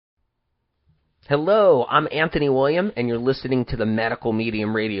Hello, I'm Anthony William, and you're listening to the Medical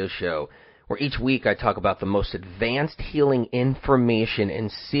Medium Radio Show, where each week I talk about the most advanced healing information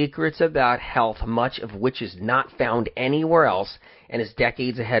and secrets about health, much of which is not found anywhere else and is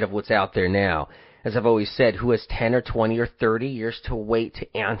decades ahead of what's out there now. As I've always said, who has 10 or 20 or 30 years to wait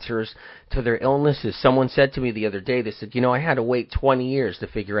to answers to their illnesses? Someone said to me the other day, they said, I had to wait 20 years to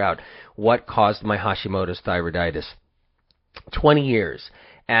figure out what caused my Hashimoto's thyroiditis. 20 years.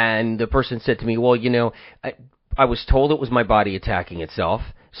 And the person said to me, I was told it was my body attacking itself,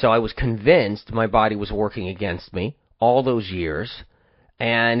 so I was convinced my body was working against me all those years,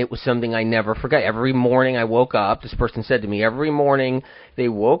 and it was something I never forgot. Every morning I woke up, this person said to me, every morning they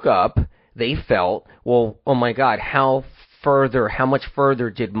woke up, they felt, oh my God, how much further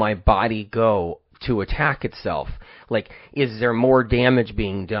did my body go to attack itself? Like, is there more damage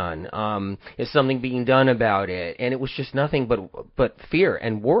being done? Is something being done about it? And it was just nothing but fear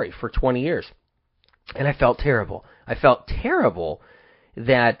and worry for 20 years. And I felt terrible. I felt terrible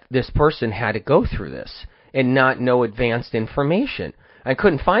that this person had to go through this and not know advanced information. I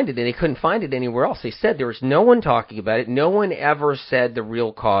couldn't find it, and they couldn't find it anywhere else. They said there was no one talking about it. No one ever said the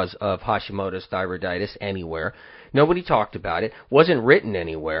real cause of Hashimoto's thyroiditis anywhere. Nobody talked about it. Wasn't written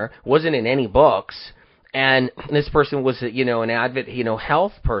anywhere. Wasn't in any books. And this person was, an avid,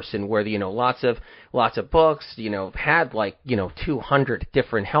 health person where, lots of books, had 200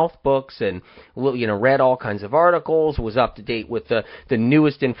 different health books and, read all kinds of articles, was up to date with the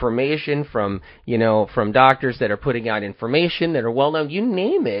newest information from doctors that are putting out information that are well known, you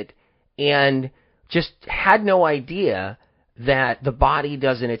name it, and just had no idea that the body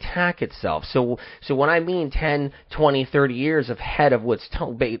doesn't attack itself. So when I mean 10, 20, 30 years ahead of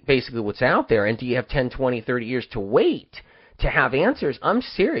basically what's out there, and do you have 10, 20, 30 years to wait to have answers? I'm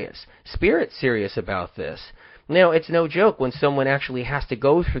serious. Spirit's serious about this. It's no joke when someone actually has to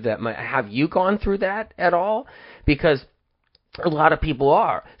go through that. Have you gone through that at all? Because a lot of people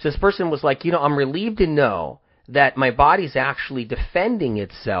are. So this person was like, I'm relieved to know that my body's actually defending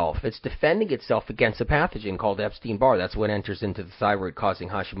itself. It's defending itself against a pathogen called Epstein-Barr. That's what enters into the thyroid, causing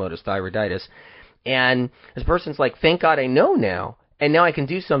Hashimoto's thyroiditis. And this person's like, thank God I know now, and now I can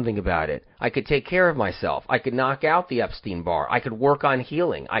do something about it. I could take care of myself. I could knock out the Epstein-Barr. I could work on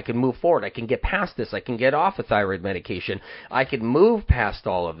healing. I could move forward. I can get past this. I can get off of thyroid medication. I could move past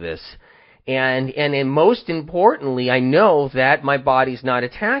all of this. And most importantly, I know that my body's not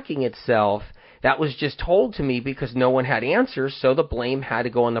attacking itself. That was just told to me because no one had answers, so the blame had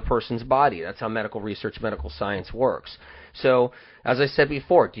to go on the person's body. That's how medical research, medical science works. So, as I said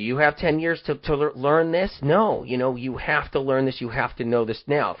before, do you have 10 years to learn this? No. You have to learn this. You have to know this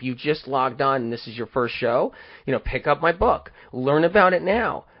now. If you just logged on and this is your first show, pick up my book. Learn about it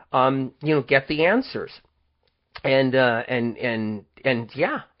now. Get the answers. And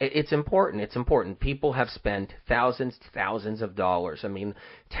yeah, it's important. It's important. People have spent thousands of dollars. I mean,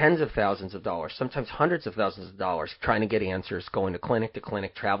 tens of thousands of dollars, sometimes hundreds of thousands of dollars trying to get answers, going to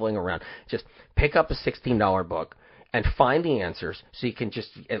clinic, traveling around. Just pick up a $16 book and find the answers so you can just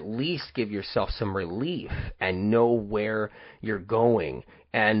at least give yourself some relief and know where you're going.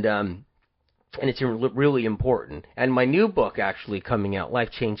 And it's really important. And my new book actually coming out,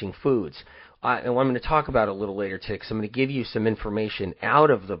 Life-Changing Foods, and I'm going to talk about it a little later today because I'm going to give you some information out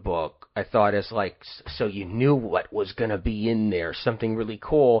of the book, I thought, as so you knew what was going to be in there, something really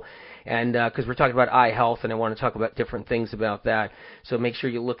cool. And because we're talking about eye health, and I want to talk about different things about that. So make sure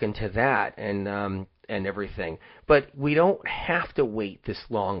you look into that and everything. But we don't have to wait this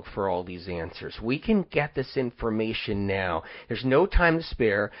long for all these answers. We can get this information now. There's no time to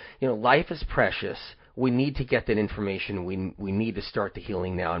spare. Life is precious. We need to get that information. We need to start the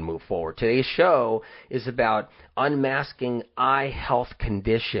healing now and move forward. Today's show is about unmasking eye health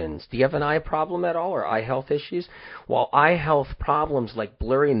conditions. Do you have an eye problem at all or eye health issues? Well, eye health problems like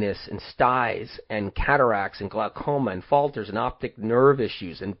blurriness and styes and cataracts and glaucoma and falters and optic nerve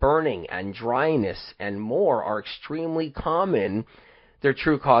issues and burning and dryness and more are extremely common. Their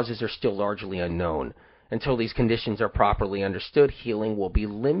true causes are still largely unknown. Until these conditions are properly understood, healing will be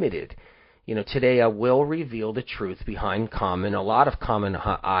limited. Today I will reveal the truth behind a lot of common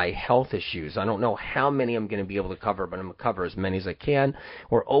eye health issues. I don't know how many I'm going to be able to cover, but I'm going to cover as many as I can.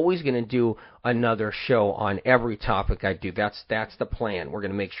 We're always going to do another show on every topic I do. That's the plan. We're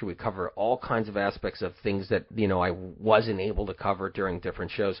going to make sure we cover all kinds of aspects of things that, I wasn't able to cover during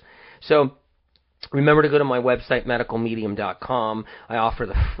different shows. So, remember to go to my website, medicalmedium.com. I offer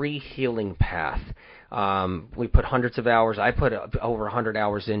the free healing path. We put hundreds of hours. I put over 100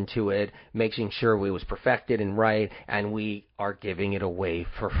 hours into it, making sure it was perfected and right, and we are giving it away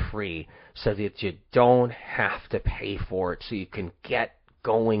for free so that you don't have to pay for it, so you can get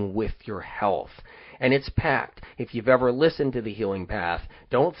going with your health. And it's packed. If you've ever listened to The Healing Path,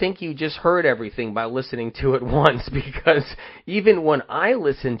 don't think you just heard everything by listening to it once, because even when I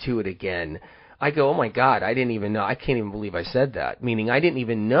listen to it again, I go, oh my God, I didn't even know. I can't even believe I said that. Meaning I didn't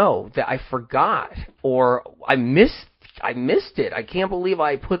even know that I forgot, or I missed it. I can't believe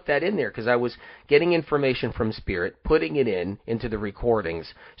I put that in there, because I was getting information from Spirit, putting it into the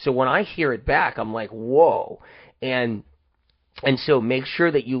recordings. So when I hear it back, I'm like, whoa. And so make sure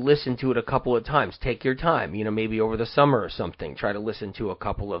that you listen to it a couple of times. Take your time, maybe over the summer or something. Try to listen to a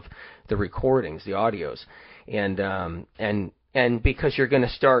couple of the recordings, the audios. And because you're going to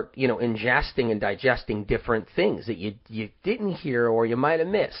start, ingesting and digesting different things that you didn't hear, or you might have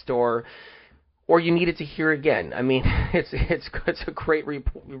missed, or you needed to hear again. I mean, it's a great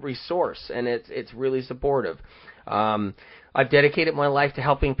resource, and it's really supportive. I've dedicated my life to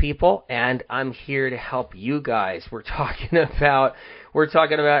helping people, and I'm here to help you guys. We're talking about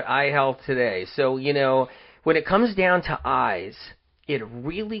eye health today. So, when it comes down to eyes, it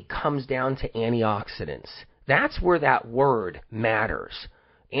really comes down to antioxidants. That's where that word matters.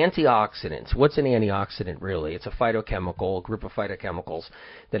 Antioxidants. What's an antioxidant, really? It's a phytochemical, a group of phytochemicals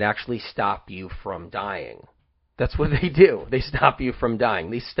that actually stop you from dying. That's what they do. They stop you from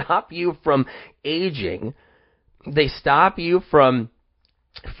dying. They stop you from aging. They stop you from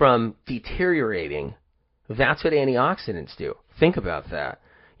deteriorating. That's what antioxidants do. Think about that.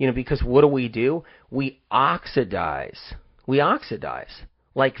 Because what do? We oxidize. We oxidize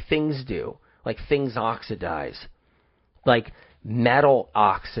like things do. Like things oxidize. Like metal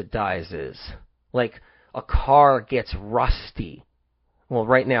oxidizes. Like a car gets rusty. Well,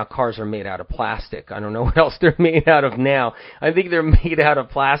 right now cars are made out of plastic. I don't know what else they're made out of now. I think they're made out of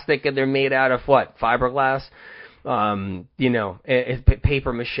plastic, and they're made out of what? Fiberglass?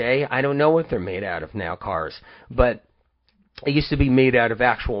 Paper mache. I don't know what they're made out of now, cars. But it used to be made out of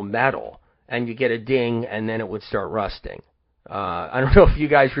actual metal, and you get a ding, and then it would start rusting. I don't know if you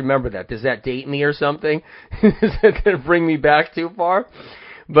guys remember that. Does that date me or something? Is that going to bring me back too far?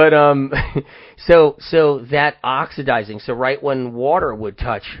 But so that oxidizing, so right when water would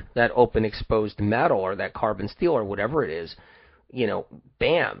touch that open exposed metal or that carbon steel or whatever it is,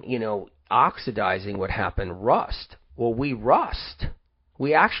 bam, oxidizing would happen, rust. Well, we rust.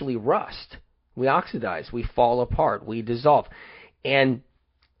 We actually rust. We oxidize. We fall apart. We dissolve. And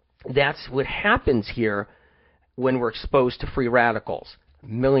that's what happens here when we're exposed to free radicals.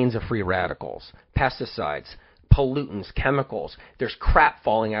 Millions of free radicals, pesticides, pollutants, chemicals. There's crap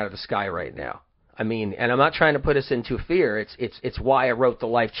falling out of the sky right now. I mean, and I'm not trying to put us into fear. It's why I wrote the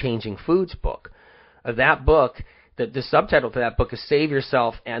Life Changing Foods book. That book, the subtitle to that book is Save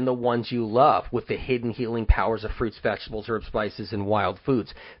Yourself and the Ones You Love with the Hidden Healing Powers of Fruits, Vegetables, Herbs, Spices, and Wild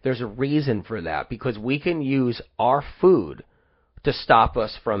Foods. There's a reason for that, because we can use our food to stop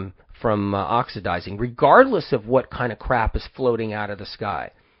us from oxidizing, regardless of what kind of crap is floating out of the sky,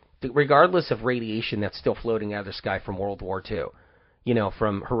 regardless of radiation that's still floating out of the sky from World War II,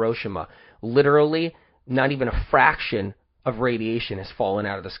 from Hiroshima. Literally, not even a fraction of radiation has fallen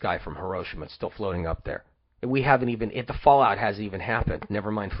out of the sky from Hiroshima. It's still floating up there. We haven't even, the fallout hasn't even happened,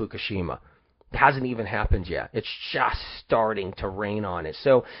 never mind Fukushima. It hasn't even happened yet. It's just starting to rain on it.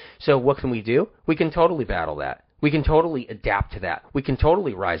 So what can we do? We can totally battle that. We can totally adapt to that. We can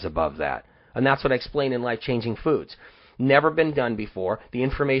totally rise above that. And that's what I explain in Life Changing Foods. Never been done before. The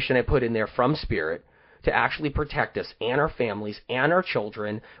information I put in there from Spirit to actually protect us and our families and our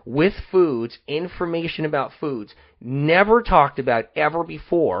children with foods, information about foods, never talked about ever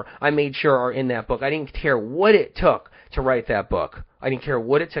before, I made sure are in that book. I didn't care what it took to write that book. I didn't care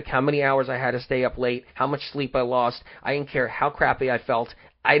what it took, how many hours I had to stay up late, how much sleep I lost. I didn't care how crappy I felt.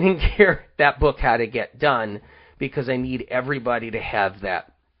 I didn't care that book had to get done, because I need everybody to have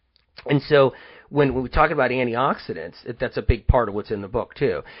that. And so when we talk about antioxidants, that's a big part of what's in the book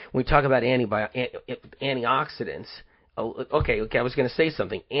too. When we talk about antioxidants, okay, I was going to say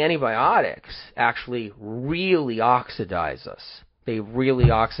something. Antibiotics actually really oxidize us. They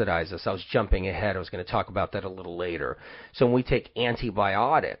really oxidize us. I was jumping ahead. I was going to talk about that a little later. So when we take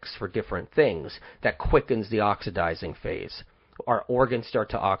antibiotics for different things, that quickens the oxidizing phase. Our organs start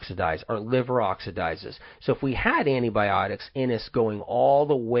to oxidize. Our liver oxidizes. So if we had antibiotics in us going all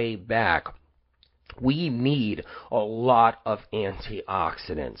the way back, we need a lot of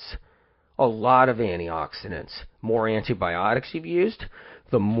antioxidants. A lot of antioxidants. More antibiotics you've used,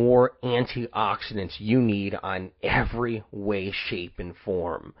 the more antioxidants you need on every way, shape, and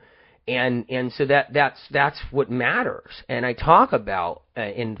form. And so that's what matters. And I talk about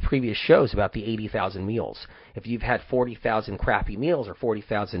in previous shows about the 80,000 meals. If you've had 40,000 crappy meals, or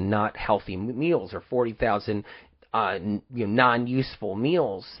 40,000 not healthy meals, or 40,000 non-useful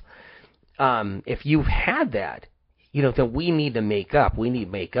meals, if you've had that, then we need to make up. We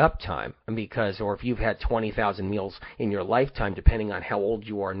need make up time or if you've had 20,000 meals in your lifetime, depending on how old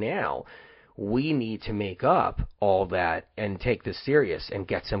you are now, we need to make up all that and take this serious and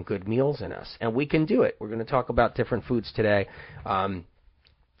get some good meals in us. And we can do it. We're going to talk about different foods today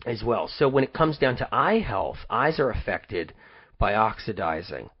as well. So when it comes down to eye health, eyes are affected by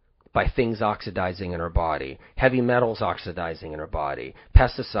by things oxidizing in our body, heavy metals oxidizing in our body,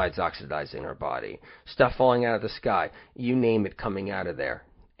 pesticides oxidizing in our body, stuff falling out of the sky, you name it coming out of there.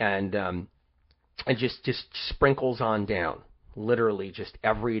 And just sprinkles on down, literally just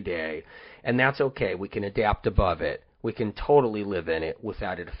every day. And that's okay. We can adapt above it. We can totally live in it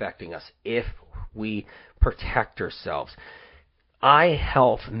without it affecting us if we protect ourselves. Eye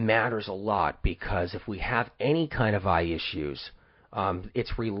health matters a lot because if we have any kind of eye issues,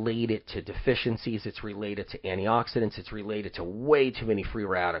 it's related to deficiencies, it's related to antioxidants, it's related to way too many free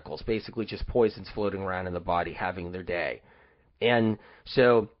radicals, basically just poisons floating around in the body having their day. And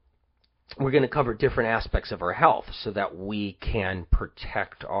so we're going to cover different aspects of our health so that we can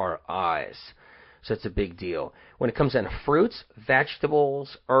protect our eyes. So it's a big deal. When it comes down to fruits,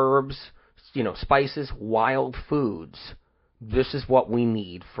 vegetables, herbs, spices, wild foods, this is what we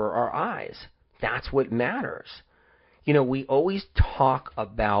need for our eyes. That's what matters. We always talk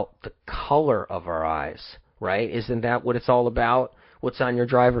about the color of our eyes, right? Isn't that what it's all about? What's on your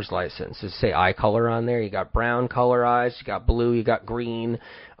driver's license? Does it say eye color on there? You got brown color eyes, you got blue, you got green.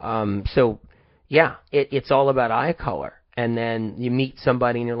 It's all about eye color. And then you meet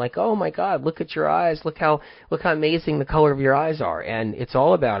somebody and you're like, oh my God, look at your eyes. Look how amazing the color of your eyes are. And it's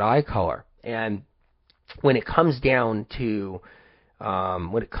all about eye color. And when it comes down to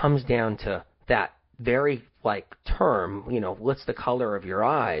that very term, what's the color of your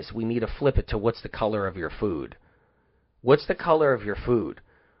eyes? We need to flip it to what's the color of your food. What's the color of your food?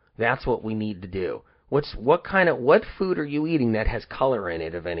 That's what we need to do. What food are you eating that has color in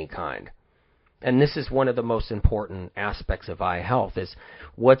it of any kind? And this is one of the most important aspects of eye health is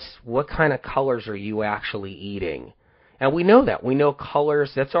what kind of colors are you actually eating? And we know that. We know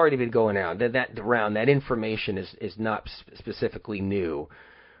colors. That's already been going out. That information is not specifically new.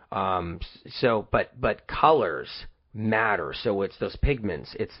 But colors matter. So it's those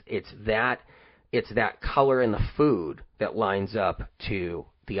pigments. It's that color in the food that lines up to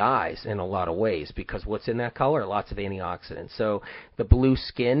the eyes in a lot of ways because what's in that color? Lots of antioxidants. So the blue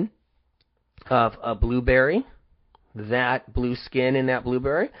skin of a blueberry, that blue skin in that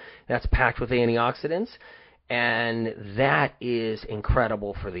blueberry, that's packed with antioxidants. And that is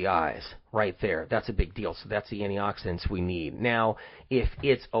incredible for the eyes right there. That's a big deal. So that's the antioxidants we need. Now, if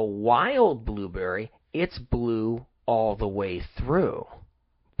it's a wild blueberry, it's blue all the way through.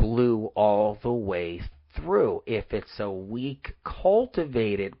 Blue all the way through. If it's a weak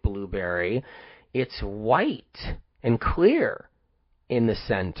cultivated blueberry, it's white and clear in the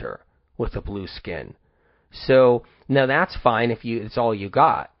center with a blue skin. So now that's fine if it's all you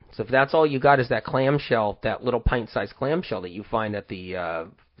got. So if that's all you got is that clamshell, that little pint-sized clamshell that you find at the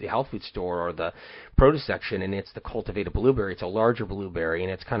health food store or the produce section, and it's the cultivated blueberry, it's a larger blueberry,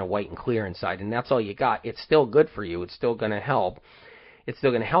 and it's kind of white and clear inside, and that's all you got, it's still good for you. It's still going to help. It's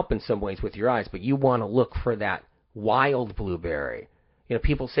still going to help in some ways with your eyes, but you want to look for that wild blueberry.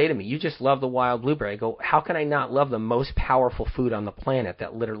 People say to me, you just love the wild blueberry. I go, how can I not love the most powerful food on the planet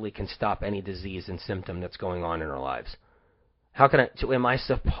that literally can stop any disease and symptom that's going on in our lives? Am I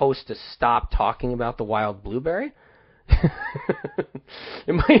supposed to stop talking about the wild blueberry?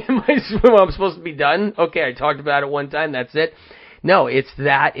 Am I supposed to be done? Okay, I talked about it one time, that's it. No, it's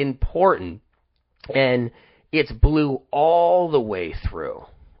that important. And it's blue all the way through.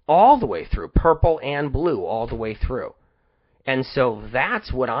 All the way through. Purple and blue all the way through. And so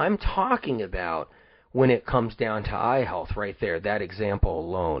that's what I'm talking about when it comes down to eye health right there, that example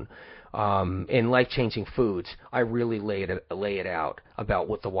alone. In Life-Changing Foods, I really lay it out about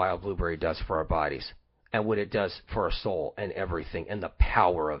what the wild blueberry does for our bodies and what it does for our soul and everything and the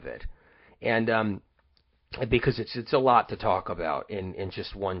power of it. And because it's a lot to talk about in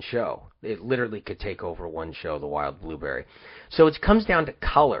just one show. It literally could take over one show, the wild blueberry. So it comes down to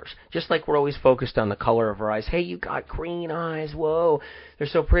colors. Just like we're always focused on the color of our eyes. Hey, you got green eyes. Whoa, they're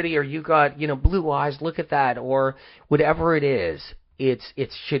so pretty. Or you got, blue eyes. Look at that. Or whatever it is. It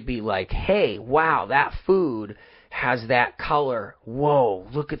should be like, hey, wow, that food has that color. Whoa,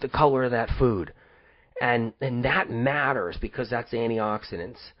 look at the color of that food. And that matters because that's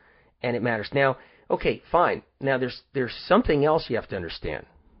antioxidants. And it matters. Now, okay, fine. Now, there's something else you have to understand.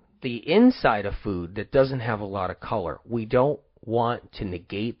 The inside of food that doesn't have a lot of color, we don't want to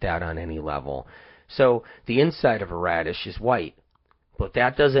negate that on any level. So the inside of a radish is white, but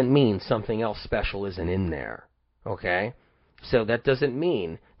that doesn't mean something else special isn't in there. Okay? So that doesn't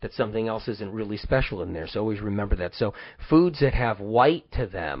mean that something else isn't really special in there. So always remember that. So foods that have white to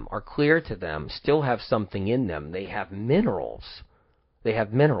them or clear to them still have something in them. They have minerals. They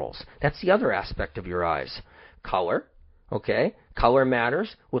have minerals. That's the other aspect of your eyes. Color. Okay? Color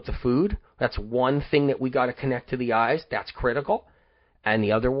matters with the food. That's one thing that we got to connect to the eyes. That's critical. And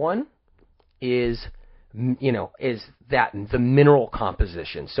the other one is that the mineral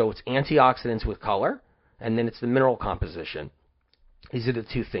composition. So it's antioxidants with color, and then it's the mineral composition. These are the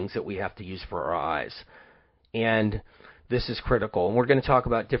two things that we have to use for our eyes. And this is critical. And we're going to talk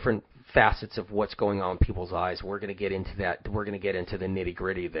about different facets of what's going on in people's eyes. We're going to get into that. We're going to get into the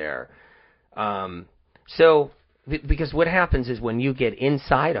nitty-gritty there. Because what happens is when you get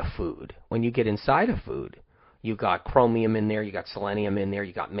inside a food, you got chromium in there, you got selenium in there,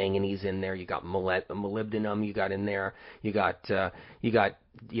 you got manganese in there, you got molybdenum you got in there, you got a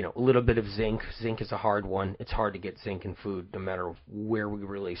little bit of zinc. Zinc is a hard one. It's hard to get zinc in food no matter where we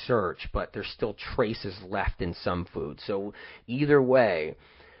really search, but there's still traces left in some foods. So either way,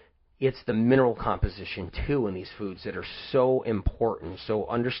 it's the mineral composition too in these foods that are so important. So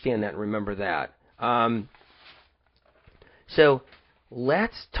understand that and remember that. So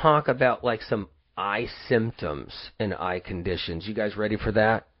let's talk about like some eye symptoms and eye conditions. You guys ready for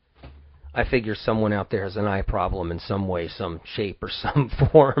that? I figure someone out there has an eye problem in some way, some shape, or some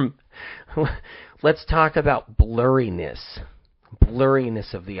form. Let's talk about blurriness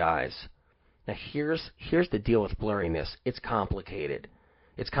of the eyes. Now here's the deal with blurriness. It's complicated.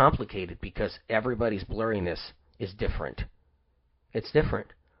 It's complicated because everybody's blurriness is different. It's different.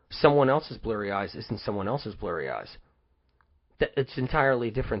 Someone else's blurry eyes isn't someone else's blurry eyes. It's an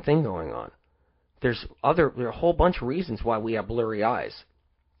entirely different thing going on. There are a whole bunch of reasons why we have blurry eyes.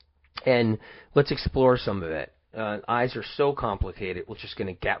 And let's explore some of it. Eyes are so complicated, we're just going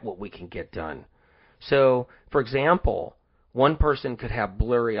to get what we can get done. So, for example, one person could have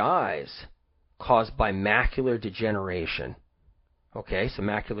blurry eyes caused by macular degeneration. Okay, so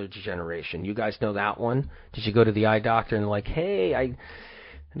macular degeneration. You guys know that one? Did you go to the eye doctor and like, hey,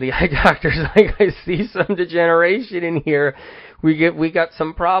 the eye doctor's like, I see some degeneration in here. We got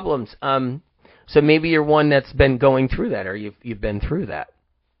some problems. So maybe you're one that's been going through that, or you've been through that.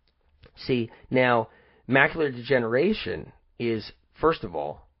 See, now macular degeneration is, first of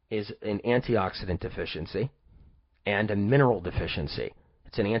all, is an antioxidant deficiency and a mineral deficiency.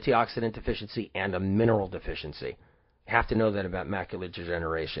 It's an antioxidant deficiency and a mineral deficiency. You have to know that about macular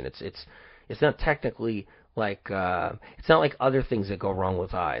degeneration. It's not technically like it's not like other things that go wrong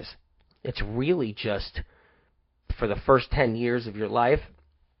with eyes. It's really just for the first 10 years of your life,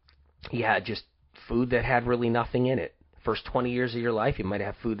 you had just food that had really nothing in it. First 20 years of your life, you might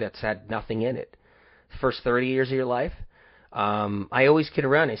have food that's had nothing in it. First 30 years of your life, I always kid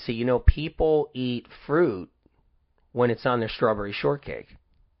around. I say, people eat fruit when it's on their strawberry shortcake.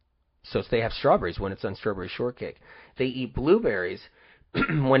 So if they have strawberries when it's on strawberry shortcake. They eat blueberries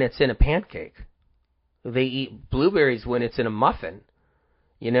when it's in a pancake. They eat blueberries when it's in a muffin.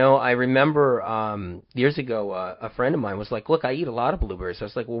 I remember years ago, a friend of mine was like, look, I eat a lot of blueberries. I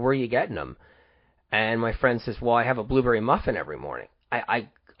was like, well, where are you getting them? And my friend says, well, I have a blueberry muffin every morning.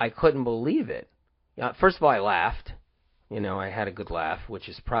 I couldn't believe it. First of all, I laughed. I had a good laugh, which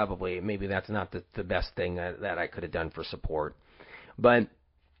is maybe that's not the best thing that I could have done for support. But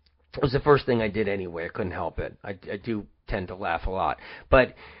it was the first thing I did anyway. I couldn't help it. I do tend to laugh a lot.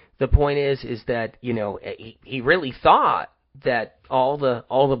 But the point is that, he really thought that all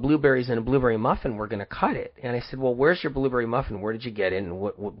the blueberries in a blueberry muffin were going to cut it. And I said, well, where's your blueberry muffin? Where did you get it? And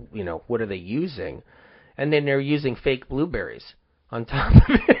what are they using? And then they're using fake blueberries on top of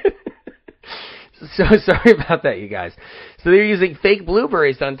it. So sorry about that, you guys. So they're using fake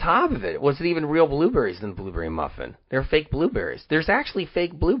blueberries on top of it. It wasn't even real blueberries in the blueberry muffin. They're fake blueberries. There's actually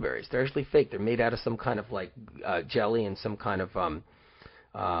fake blueberries. They're actually fake. They're made out of some kind of like jelly and some kind of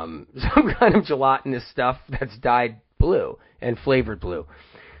gelatinous stuff that's dyed blue and flavored blue.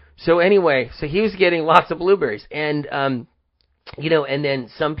 So anyway, so he was getting lots of blueberries, and and then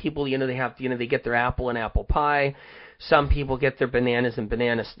some people, they get their apple and apple pie. Some people get their bananas and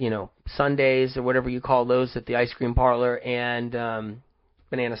bananas, sundaes or whatever you call those at the ice cream parlor, and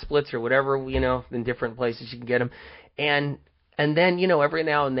banana splits or whatever, in different places you can get them. And then, every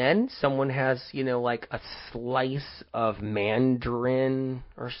now and then someone has, like a slice of mandarin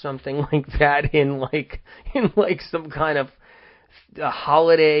or something like that in some kind of a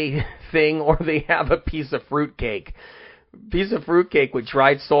holiday thing, or they have a piece of fruit cake. piece of fruitcake with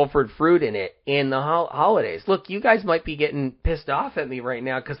dried sulfured fruit in it in the holidays. Look, you guys might be getting pissed off at me right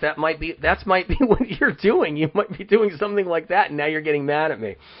now because that might be what you're doing. You might be doing something like that, and now you're getting mad at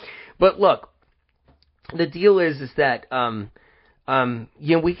me. But look, the deal is that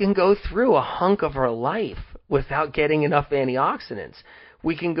we can go through a hunk of our life without getting enough antioxidants.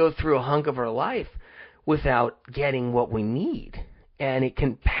 We can go through a hunk of our life without getting what we need. And it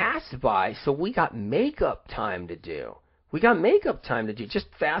can pass by, so we got makeup time to do. Just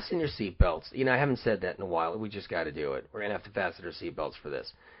fasten your seatbelts. I haven't said that in a while. We just got to do it. We're going to have to fasten our seatbelts for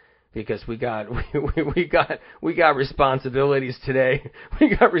this. Because we got responsibilities today.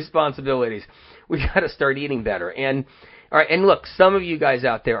 We got responsibilities. We got to start eating better. And all right, and look, some of you guys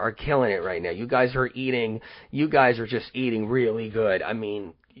out there are killing it right now. You guys are just eating really good. I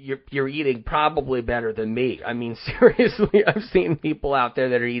mean, you're eating probably better than me. I mean, seriously, I've seen people out there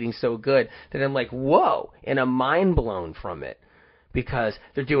that are eating so good that I'm like, whoa, and I'm mind blown from it. Because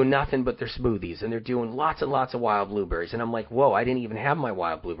they're doing nothing but their smoothies, and they're doing lots and lots of wild blueberries. And I'm like, whoa, I didn't even have my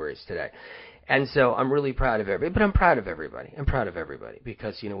wild blueberries today. And so I'm really proud of everybody. But I'm proud of everybody.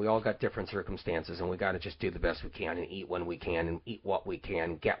 Because, we all got different circumstances, and we got to just do the best we can and eat when we can and eat what we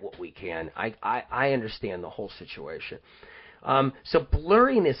can, get what we can. I understand the whole situation. So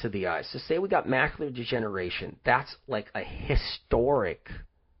blurriness of the eyes. So say we got macular degeneration. That's like a historic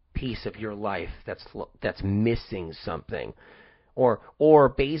piece of your life that's missing something. Or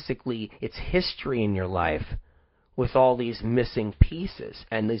basically it's history in your life with all these missing pieces.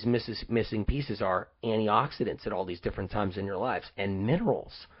 And these missing pieces are antioxidants at all these different times in your lives. And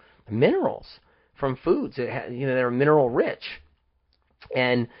minerals from foods that are mineral rich.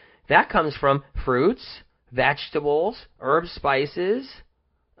 And that comes from fruits, vegetables, herbs, spices,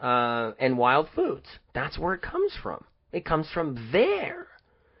 and wild foods. That's where it comes from. It comes from there.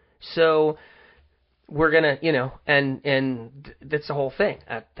 So we're gonna, and that's the whole thing.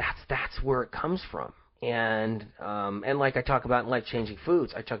 That's where it comes from. And like I talk about in Life-Changing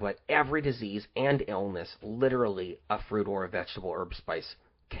Foods, I talk about every disease and illness. Literally, a fruit or a vegetable, herb, spice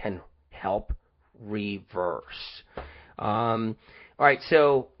can help reverse. All right,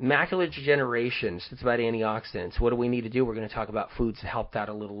 so macular degeneration, so it's about antioxidants. What do we need to do? We're going to talk about foods to help that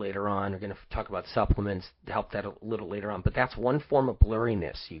a little later on. We're going to talk about supplements to help that a little later on. But that's one form of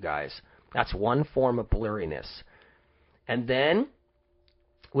blurriness, you guys. That's one form of blurriness. And then,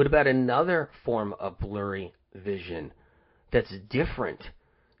 what about another form of blurry vision that's different,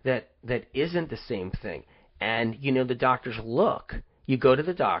 that isn't the same thing? And, the doctors look. You go to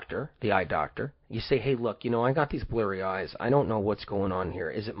the doctor, the eye doctor. You say, hey, look, I got these blurry eyes. I don't know what's going on here.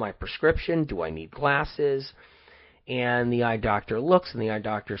 Is it my prescription? Do I need glasses? And the eye doctor looks, and the eye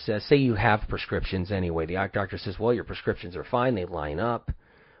doctor says, say you have prescriptions anyway. The eye doctor says, well, your prescriptions are fine. They line up.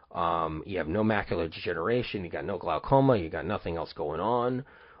 You have no macular degeneration. You got no glaucoma. You got nothing else going on.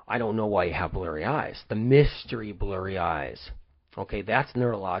 I don't know why you have blurry eyes. The mystery blurry eyes. Okay, that's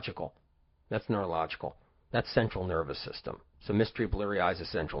neurological. That's central nervous system. So mystery blurry eyes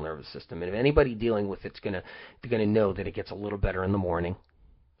is central nervous system. And if anybody dealing with it's they're gonna know that it gets a little better in the morning.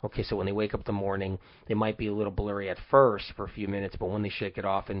 Okay, so when they wake up in the morning, they might be a little blurry at first for a few minutes, but when they shake it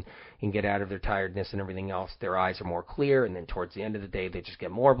off and get out of their tiredness and everything else, their eyes are more clear, and then towards the end of the day, they just get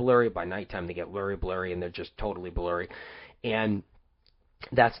more blurry. By nighttime, they get blurry, and they're just totally blurry. And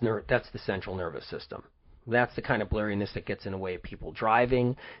that's the central nervous system. That's the kind of blurriness that gets in the way of people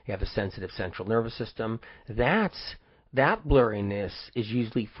driving. You have a sensitive central nervous system. That blurriness is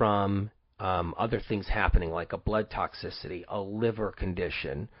usually from other things happening, like a blood toxicity, a liver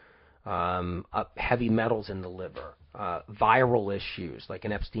condition, heavy metals in the liver, viral issues like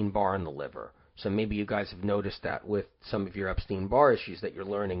an Epstein-Barr in the liver. So maybe you guys have noticed that with some of your Epstein-Barr issues that you're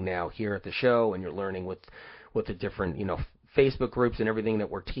learning now here at the show, and you're learning with the different Facebook groups and everything that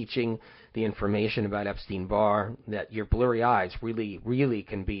we're teaching the information about Epstein-Barr, that your blurry eyes really, really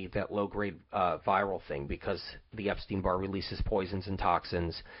can be that low-grade viral thing, because the Epstein-Barr releases poisons and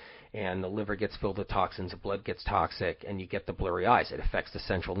toxins, and the liver gets filled with toxins, the blood gets toxic, and you get the blurry eyes. It affects the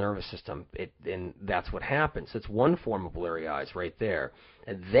central nervous system, and that's what happens. It's one form of blurry eyes right there.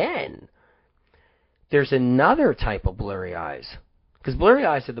 And then there's another type of blurry eyes. Because blurry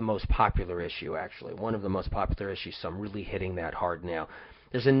eyes are the most popular issue, actually. One of the most popular issues, so I'm really hitting that hard now.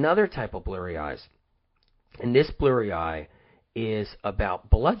 There's another type of blurry eyes. And this blurry eye is about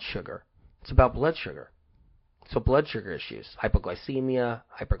blood sugar. It's about blood sugar. So blood sugar issues. Hypoglycemia,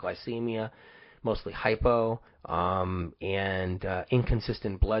 hyperglycemia, mostly hypo, and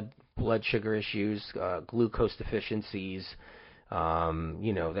inconsistent blood sugar issues, glucose deficiencies,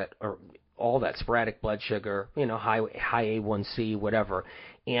 that are all that sporadic blood sugar, high A1C, whatever.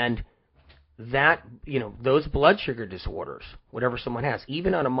 And that, those blood sugar disorders, whatever someone has,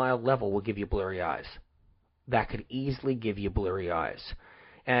 even on a mild level, will give you blurry eyes. That could easily give you blurry eyes.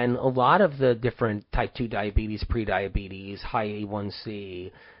 And a lot of the different type 2 diabetes, prediabetes, high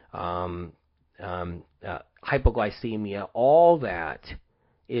A1C, hypoglycemia, all that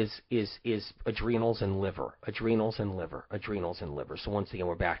is adrenals and liver, adrenals and liver, adrenals and liver. So once again,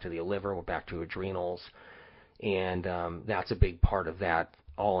 we're back to the liver, we're back to adrenals, and that's a big part of that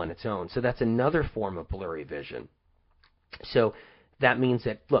all on its own. So that's another form of blurry vision. So that means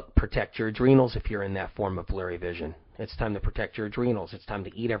that, look, protect your adrenals if you're in that form of blurry vision. It's time to protect your adrenals. It's time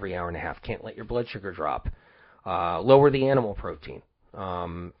to eat every hour and a half. Can't let your blood sugar drop. Lower the animal protein.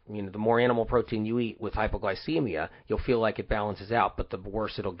 The more animal protein you eat with hypoglycemia, you'll feel like it balances out, but the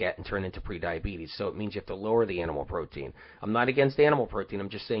worse it'll get and turn into prediabetes. So it means you have to lower the animal protein. I'm not against animal protein. I'm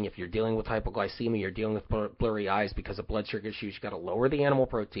just saying if you're dealing with hypoglycemia, you're dealing with blurry eyes because of blood sugar issues, you've got to lower the animal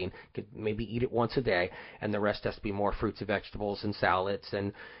protein. You could maybe eat it once a day, and the rest has to be more fruits and vegetables and salads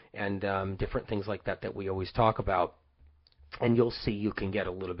and different things like that we always talk about. And you'll see you can get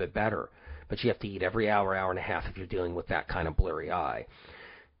a little bit better. But you have to eat every hour, hour and a half if you're dealing with that kind of blurry eye.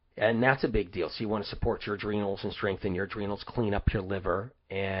 And that's a big deal. So you want to support your adrenals and strengthen your adrenals, clean up your liver,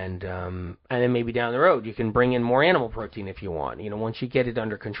 and then maybe down the road you can bring in more animal protein if you want. Once you get it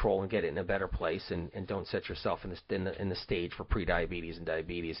under control and get it in a better place, and don't set yourself in the stage for prediabetes and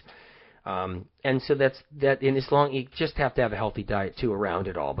diabetes. And so that's that. And as long you just have to have a healthy diet too around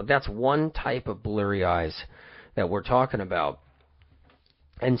it all. But that's one type of blurry eyes that we're talking about.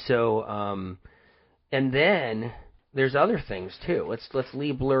 And so, and then there's other things too. Let's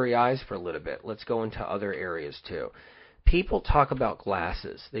leave blurry eyes for a little bit. Let's go into other areas too. People talk about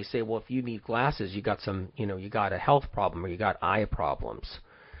glasses. They say, well, if you need glasses, you got you got a health problem or you got eye problems.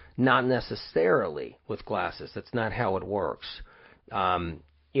 Not necessarily with glasses. That's not how it works.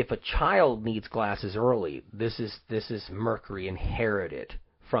 If a child needs glasses early, this is mercury inherited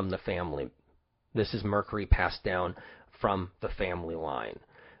from the family. This is mercury passed down from the family line.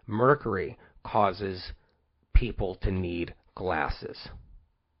 Mercury causes people to need glasses.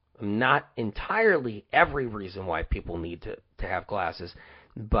 Not entirely every reason why people need to have glasses,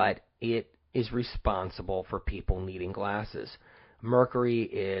 but it is responsible for people needing glasses.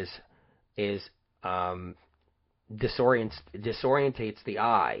 Mercury disorientates the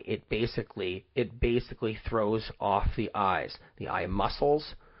eye. It basically throws off the eye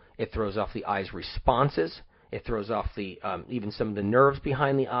muscles. It throws off the eye's responses. It throws off even some of the nerves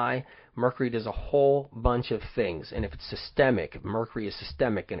behind the eye. Mercury does a whole bunch of things, and if it's systemic, if mercury is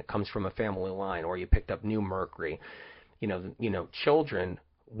systemic and it comes from a family line, or you picked up new mercury, children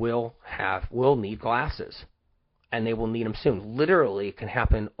will need glasses, and they will need them soon. Literally, it can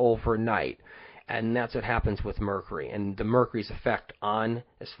happen overnight, and that's what happens with mercury and the mercury's effect on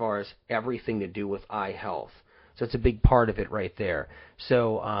as far as everything to do with eye health. So it's a big part of it right there.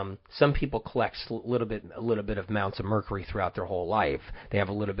 So some people collect a little bit of amounts of mercury throughout their whole life. They have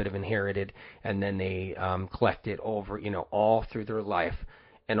a little bit of inherited, and then they collect it over, all through their life,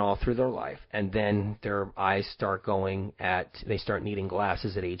 and then their eyes start they start needing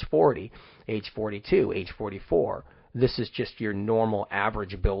glasses at age 40, age 42, age 44. This is just your normal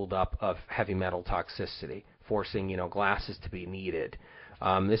average buildup of heavy metal toxicity, forcing, glasses to be needed.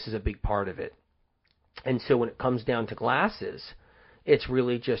 This is a big part of it. And so when it comes down to glasses, it's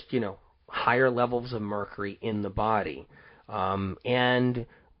really just, higher levels of mercury in the body. But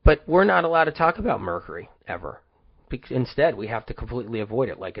we're not allowed to talk about mercury ever. Instead, we have to completely avoid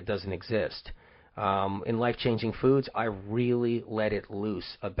it like it doesn't exist. In Life-Changing Foods, I really let it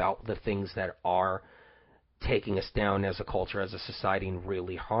loose about the things that are taking us down as a culture, as a society, and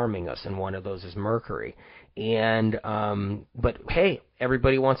really harming us. And one of those is mercury. But hey,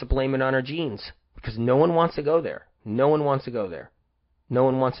 everybody wants to blame it on our genes. Because no one wants to go there. No one wants to go there. No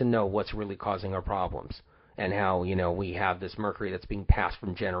one wants to know what's really causing our problems. And how, we have this mercury that's being passed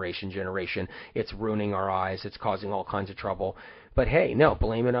from generation to generation. It's ruining our eyes. It's causing all kinds of trouble. But hey, no,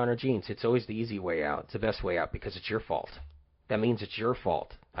 blame it on our genes. It's always the easy way out. It's the best way out because it's your fault. That means it's your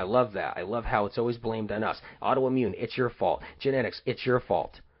fault. I love that. I love how it's always blamed on us. Autoimmune, it's your fault. Genetics, it's your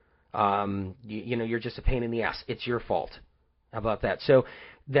fault. You're just a pain in the ass. It's your fault. How about that? So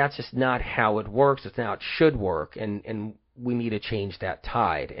that's just not how it works. It's not how it should work, and we need to change that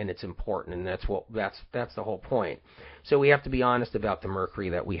tide, and it's important, and that's the whole point. So we have to be honest about the mercury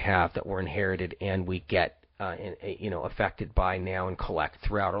that we have, that we're inherited, and we get affected by now and collect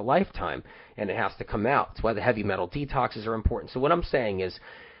throughout our lifetime, and it has to come out. That's why the heavy metal detoxes are important. So what I'm saying is,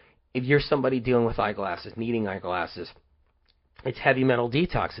 if you're somebody dealing with eyeglasses, needing eyeglasses, it's heavy metal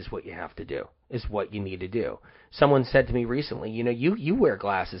detox is what you have to do, is what you need to do. Someone said to me recently, you wear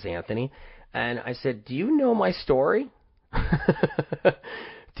glasses, Anthony. And I said, do you know my story?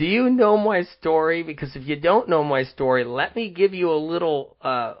 Do you know my story? Because if you don't know my story, let me give you a little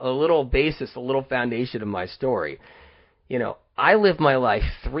basis, a little foundation of my story. I live my life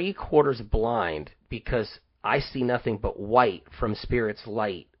 3/4 blind because I see nothing but white from Spirit's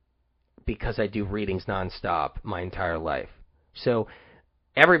light because I do readings nonstop my entire life. So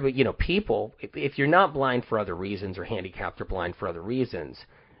everybody, people, if you're not blind for other reasons or handicapped or blind for other reasons,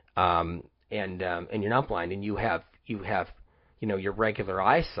 and you're not blind and you have your regular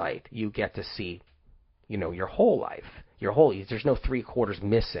eyesight, you get to see your whole life, there's no 3/4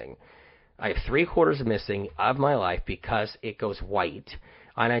 missing. I have 3/4 missing of my life because it goes white,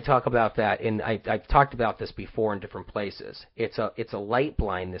 and I talk about that, and I've talked about this before in different places. It's a light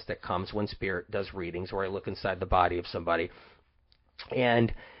blindness that comes when Spirit does readings, or I look inside the body of somebody,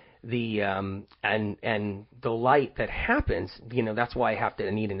 and the light that happens, that's why I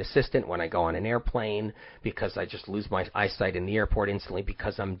need an assistant when I go on an airplane, because I just lose my eyesight in the airport instantly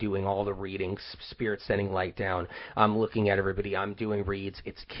because I'm doing all the readings, Spirit sending light down. I'm looking at everybody. I'm doing reads.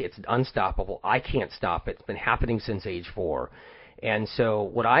 It's unstoppable. I can't stop it. It's been happening since age 4. And so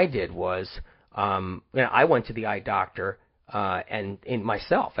what I did was, I went to the eye doctor, and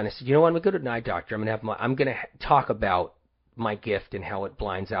myself, and I said, I'm going to go to an eye doctor. I'm going to talk about my gift and how it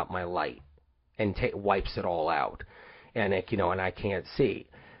blinds out my light and wipes it all out, and and I can't see.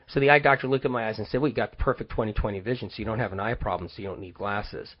 So the eye doctor looked at my eyes and said, well, you got the perfect 20/20 vision, so you don't have an eye problem, so you don't need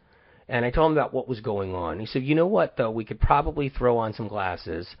glasses. And I told him about what was going on. He said, you know what, though, we could probably throw on some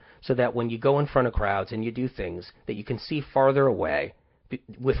glasses so that when you go in front of crowds and you do things that you can see farther away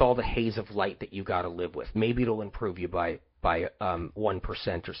with all the haze of light that you got to live with. Maybe it'll improve you by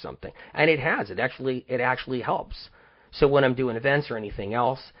 1% or something. And it has. It actually helps. So when I'm doing events or anything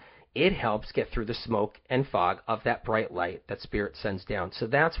else, it helps get through the smoke and fog of that bright light that Spirit sends down. So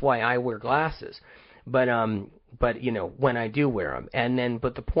that's why I wear glasses. But when I do wear them,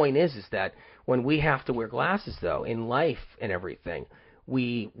 but the point is that when we have to wear glasses, though, in life and everything,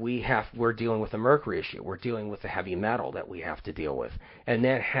 we're dealing with a mercury issue. We're dealing with a heavy metal that we have to deal with, and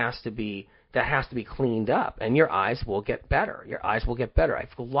that has to be cleaned up, and your eyes will get better. I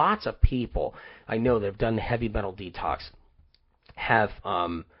have lots of people I know that have done the heavy metal detox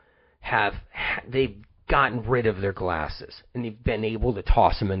they've gotten rid of their glasses, and they've been able to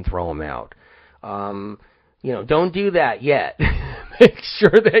toss them and throw them out. Don't do that yet. Make sure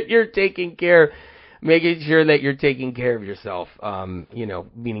that you're taking care of yourself.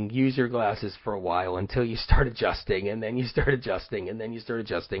 Meaning use your glasses for a while until you start adjusting, and then you start adjusting, and then you start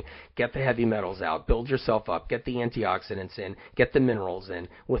adjusting. Get the heavy metals out. Build yourself up. Get the antioxidants in. Get the minerals in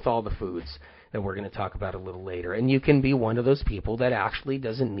with all the foods that we're going to talk about a little later. And you can be one of those people that actually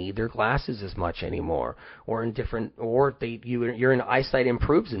doesn't need their glasses as much anymore, or your eyesight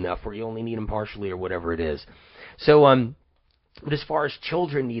improves enough where you only need them partially or whatever it is. So, but as far as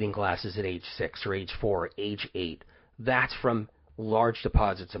children needing glasses at age 6 or age 4 or age 8, that's from large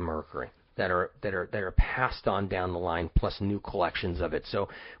deposits of mercury that are passed on down the line, plus new collections of it. So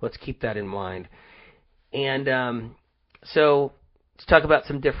let's keep that in mind. And so let's talk about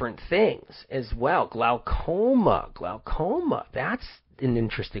some different things as well. Glaucoma, that's an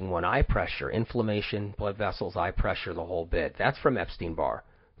interesting one. Eye pressure, inflammation, blood vessels, eye pressure, the whole bit. That's from Epstein-Barr.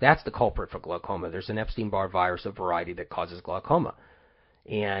 That's the culprit for glaucoma. There's an Epstein-Barr virus, a variety that causes glaucoma.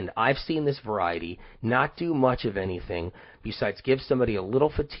 And I've seen this variety not do much of anything besides give somebody a little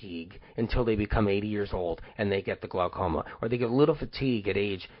fatigue until they become 80 years old and they get the glaucoma. Or they get a little fatigue at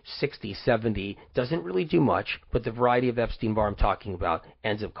age 60, 70, doesn't really do much, but the variety of Epstein-Barr I'm talking about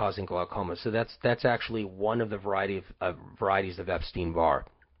ends up causing glaucoma. So that's actually one of the varieties of Epstein-Barr.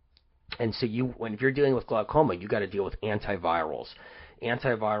 And so if you're dealing with glaucoma, you got to deal with antivirals.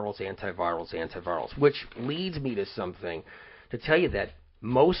 Antivirals, which leads me to something to tell you that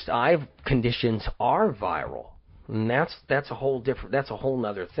most eye conditions are viral, and that's a whole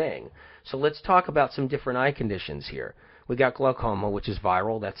nother thing. So let's talk about some different eye conditions here. We got glaucoma, which is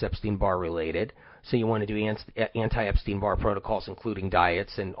viral. That's Epstein-Barr related. So you want to do anti-Epstein-Barr protocols, including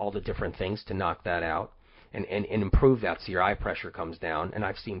diets and all the different things to knock that out and improve that so your eye pressure comes down. And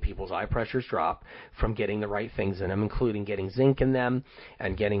I've seen people's eye pressures drop from getting the right things in them, including getting zinc in them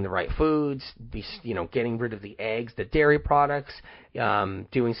and getting the right foods, getting rid of the eggs, the dairy products,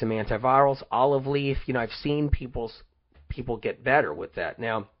 doing some antivirals, olive leaf. I've seen people get better with that.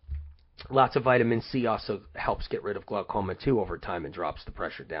 Now, lots of vitamin C also helps get rid of glaucoma too over time and drops the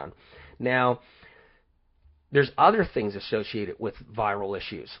pressure down. Now, there's other things associated with viral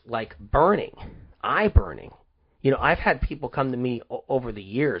issues like burning, eye burning. I've had people come to me over the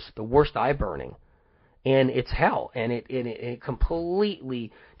years, the worst eye burning, and it's hell, and it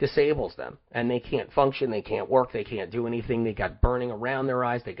completely disables them, and they can't function, they can't work, they can't do anything. They got burning around their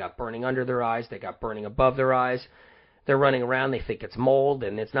eyes, they got burning under their eyes, they got burning above their eyes. They're running around, they think it's mold,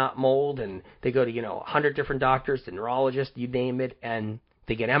 and it's not mold, and they go to 100 different doctors, the neurologist, you name it, and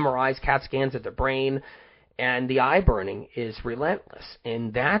they get MRIs, CAT scans of the brain, and the eye burning is relentless,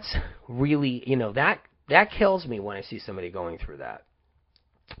 and that's really that kills me when I see somebody going through that.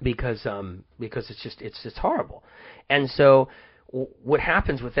 Because it's just horrible. And so what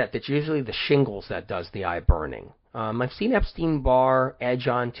happens with that's usually the shingles that does the eye burning. I've seen Epstein-Barr edge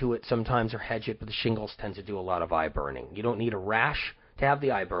onto it sometimes or hedge it, but the shingles tend to do a lot of eye burning. You don't need a rash to have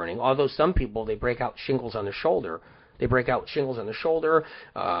the eye burning, although some people, they break out shingles on their shoulder. They break out shingles on the shoulder,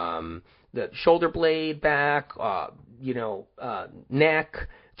 the shoulder blade, back, neck,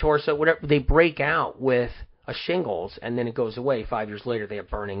 torso, whatever. They break out with a shingles, and then it goes away. 5 years later, they have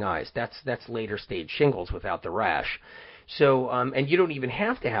burning eyes. That's later stage shingles without the rash. So, and you don't even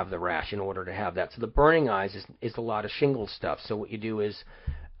have to have the rash in order to have that. So the burning eyes is a lot of shingles stuff. So what you do is,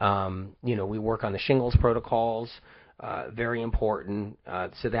 we work on the shingles protocols, very important.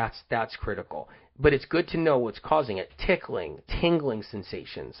 So that's critical. But it's good to know what's causing it. Tickling, tingling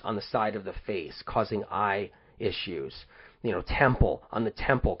sensations on the side of the face, causing eye issues. Temple, on the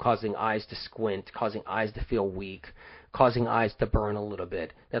temple, causing eyes to squint, causing eyes to feel weak, causing eyes to burn a little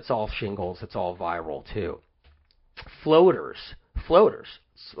bit. That's all shingles. It's all viral, too. Floaters,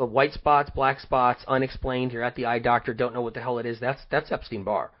 white spots, black spots, unexplained. You're at the eye doctor, don't know what the hell it is. That's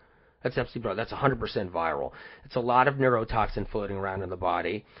Epstein-Barr. That's Epstein-Barr. That's 100% viral. It's a lot of neurotoxin floating around in the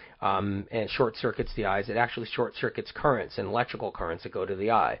body, and it short circuits the eyes. It actually short circuits currents and electrical currents that go to the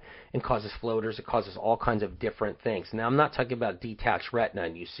eye and causes floaters. It causes all kinds of different things. Now, I'm not talking about detached retina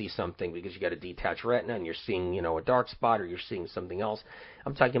and you see something because you got a detached retina and you're seeing, a dark spot or you're seeing something else.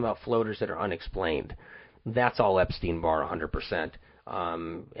 I'm talking about floaters that are unexplained. That's all Epstein-Barr, 100%.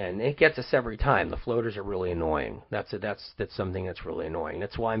 And it gets us every time. The floaters are really annoying. That's something that's really annoying.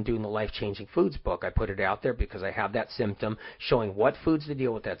 That's why I'm doing the Life Changing Foods book. I put it out there because I have that symptom, showing what foods to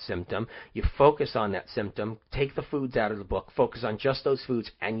deal with that symptom. You focus on that symptom, take the foods out of the book, focus on just those foods,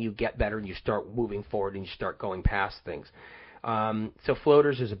 and you get better, and you start moving forward, and you start going past things. So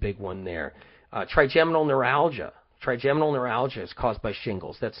floaters is a big one there. Trigeminal neuralgia. Trigeminal neuralgia is caused by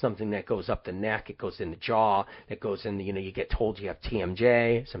shingles. That's something that goes up the neck. It goes in the jaw. It goes in the, you get told you have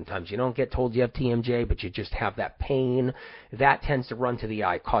TMJ. Sometimes you don't get told you have TMJ, but you just have that pain. That tends to run to the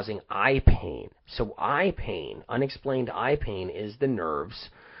eye, causing eye pain. So eye pain, unexplained eye pain, is the nerves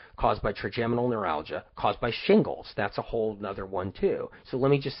caused by trigeminal neuralgia, caused by shingles. That's a whole other one, too. So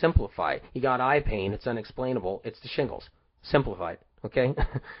let me just simplify. You got eye pain. It's unexplainable. It's the shingles. Simplified. Okay?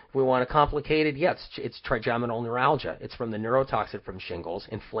 If we want to complicate it, yes, it's trigeminal neuralgia. It's from the neurotoxin from shingles,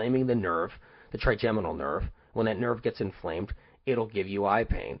 inflaming the nerve, the trigeminal nerve. When that nerve gets inflamed, it'll give you eye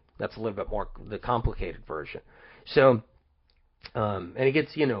pain. That's a little bit more the complicated version. So, and it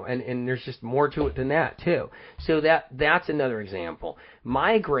gets, and there's just more to it than that, too. So that's another example.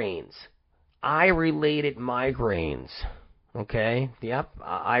 Migraines, eye-related migraines. Okay? Yep,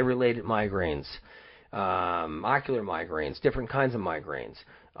 eye-related migraines. Ocular migraines, different kinds of migraines,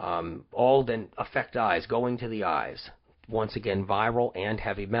 all then affect eyes, going to the eyes. Once again, viral and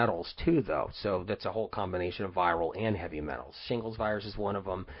heavy metals too, though. So that's a whole combination of viral and heavy metals. Shingles virus is one of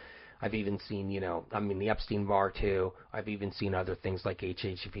them. I've even seen, the Epstein-Barr too. I've even seen other things like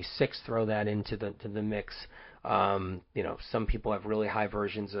HHV6 throw that into the mix. Some people have really high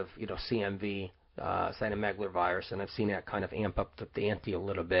versions of, CMV, cytomegalovirus, and I've seen that kind of amp up the ante a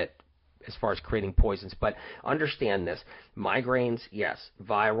little bit as far as creating poisons. But understand this. Migraines, yes,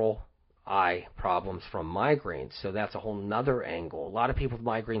 viral eye problems from migraines. So that's a whole nother angle. A lot of people with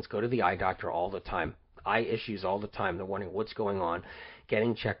migraines go to the eye doctor all the time. Eye issues all the time. They're wondering what's going on,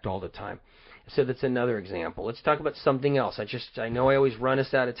 getting checked all the time. So that's another example. Let's talk about something else. I know I always run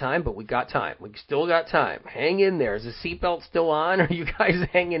us out of time, but we got time. We still got time. Hang in there. Is the seatbelt still on? Are you guys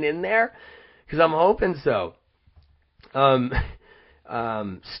hanging in there? Because I'm hoping so.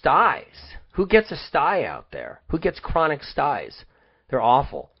 Styes. Who gets a sty out there? Who gets chronic styes? They're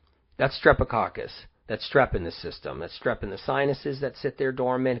awful. That's streptococcus. That's strep in the system. That's strep in the sinuses that sit there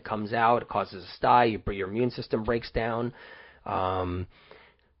dormant. It comes out. It causes a sty. Your immune system breaks down.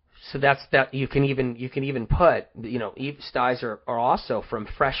 So that's that. You can even put, styes are also from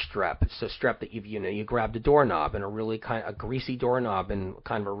fresh strep. So strep that you grabbed a doorknob in a greasy doorknob in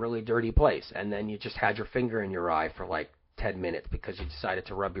kind of a really dirty place, and then you just had your finger in your eye for like 10 minutes because you decided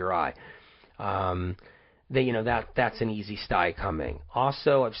to rub your eye. That's an easy sty coming.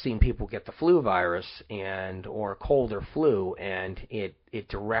 Also, I've seen people get the flu virus or cold or flu, and it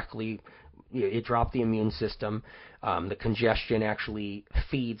directly it dropped the immune system. The congestion actually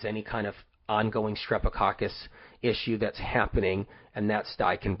feeds any kind of ongoing streptococcus issue that's happening, and that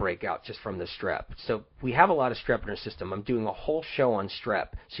sty can break out just from the strep. So we have a lot of strep in our system. I'm doing a whole show on strep,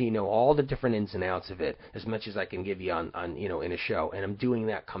 so you know all the different ins and outs of it, as much as I can give you on in a show, and I'm doing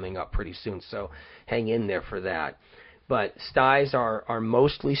that coming up pretty soon. So hang in there for that. But styes are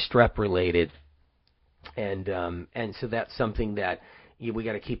mostly strep related, and so that's something that we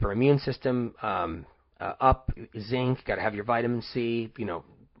got to keep our immune system up. Zinc, got to have your vitamin C.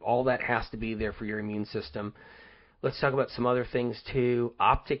 All that has to be there for your immune system. Let's talk about some other things too.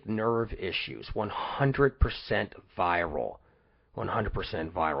 Optic nerve issues, 100% viral.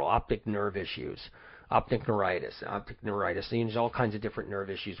 100% viral. Optic nerve issues. Optic neuritis. There's all kinds of different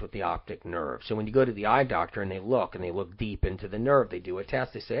nerve issues with the optic nerve. So when you go to the eye doctor and they look deep into the nerve, they do a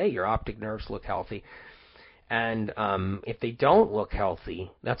test. They say, hey, your optic nerves look healthy. And if they don't look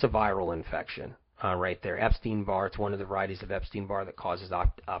healthy, that's a viral infection. Right there, Epstein-Barr. It's one of the varieties of Epstein-Barr that causes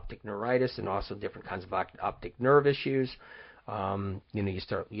optic neuritis and also different kinds of optic nerve issues. You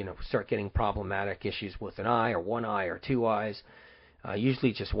start getting problematic issues with an eye, or one eye, or two eyes.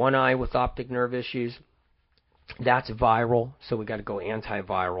 Usually just one eye with optic nerve issues. That's viral, so we got to go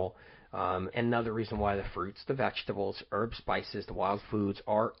antiviral. Another reason why the fruits, the vegetables, herbs, spices, the wild foods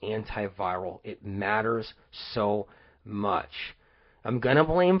are antiviral. It matters so much. I'm gonna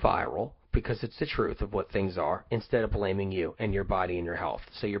blame viral, because it's the truth of what things are, instead of blaming you and your body and your health.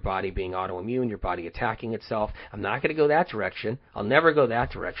 So your body being autoimmune, your body attacking itself. I'm not going to go that direction. I'll never go that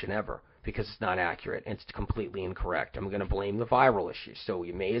direction ever, because it's not accurate. It's completely incorrect. I'm going to blame the viral issues. So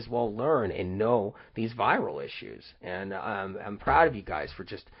you may as well learn and know these viral issues. And I'm proud of you guys for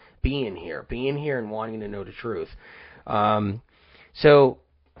just being here and wanting to know the truth. So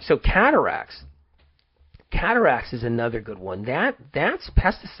cataracts. Cataracts is another good one. That's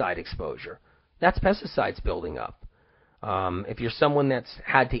pesticide exposure. That's pesticides building up. If you're someone that's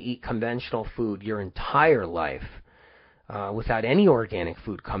had to eat conventional food your entire life without any organic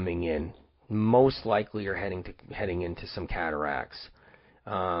food coming in, most likely you're heading into some cataracts.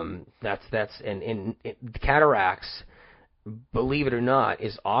 Cataracts, believe it or not,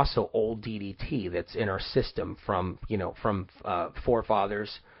 is also old DDT that's in our system from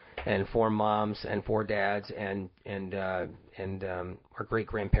forefathers and for moms and for dads and our great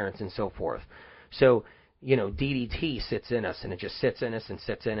grandparents and so forth. So DDT sits in us, and it just sits in us and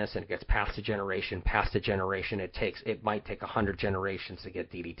sits in us, and it gets passed a generation. It might take 100 generations to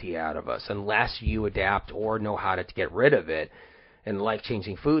get DDT out of us, unless you adapt or know how to get rid of it. In the Life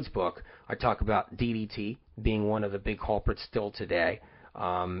Changing Foods book, I talk about DDT being one of the big culprits still today.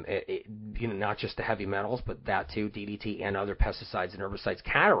 Not just the heavy metals, but that too, DDT and other pesticides and herbicides.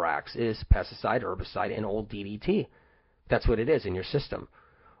 Cataracts is pesticide, herbicide, and old DDT. That's what it is in your system.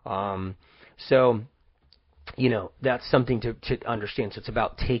 So that's something to understand. So it's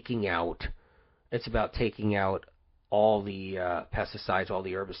about taking out all the pesticides, all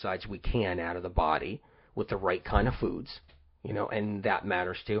the herbicides we can out of the body with the right kind of foods, and that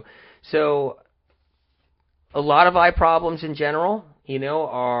matters too. So a lot of eye problems in general,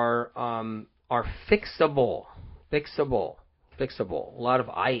 are fixable. A lot of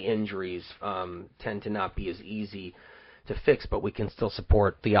eye injuries tend to not be as easy to fix, but we can still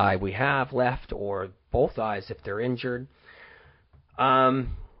support the eye we have left, or both eyes if they're injured. So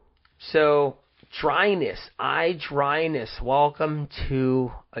eye dryness. Welcome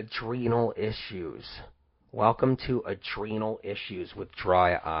to adrenal issues. With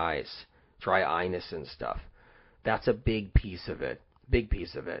dry eyes, dry eyiness and stuff. That's a big piece of it.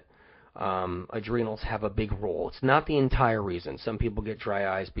 Adrenals have a big role. It's not the entire reason. Some people get dry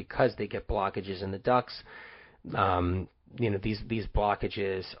eyes because they get blockages in the ducts. These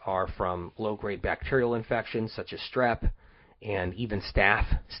blockages are from low-grade bacterial infections such as strep and even staph.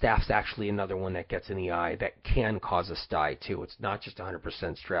 Staph's actually another one that gets in the eye that can cause a sty too. It's not just 100%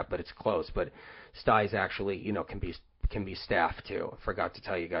 strep, but it's close. But styes actually, can be staph too. I forgot to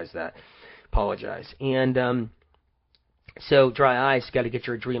tell you guys that. Apologize. And so dry eyes, got to get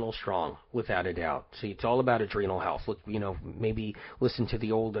your adrenals strong, without a doubt. So it's all about adrenal health. Look, maybe listen to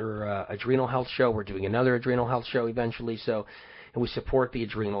the older adrenal health show. We're doing another adrenal health show eventually, and we support the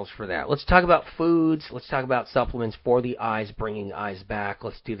adrenals for that. Let's talk about foods. Let's talk about supplements for the eyes, bringing eyes back.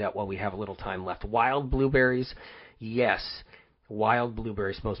 Let's do that while we have a little time left. Wild blueberries, yes. Wild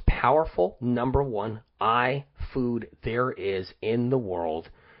blueberries, most powerful, number one eye food there is in the world.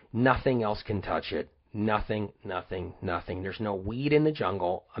 Nothing else can touch it. Nothing. There's no weed in the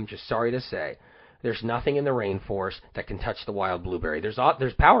jungle. I'm just sorry to say. There's nothing in the rainforest that can touch the wild blueberry. There's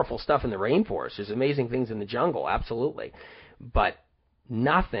powerful stuff in the rainforest. There's amazing things in the jungle, absolutely. But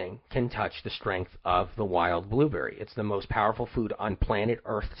nothing can touch the strength of the wild blueberry. It's the most powerful food on planet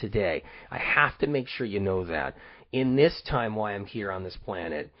Earth today. I have to make sure you know that. In this time while I'm here on this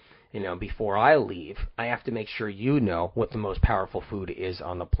planet, before I leave, I have to make sure you know what the most powerful food is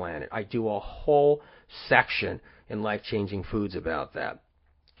on the planet. I do a whole section in Life-Changing Foods about that.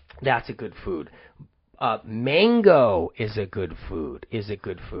 That's a good food. Mango is a good food.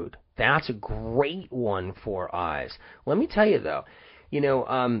 That's a great one for eyes. Let me tell you, though,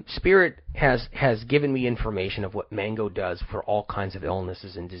 Spirit has given me information of what mango does for all kinds of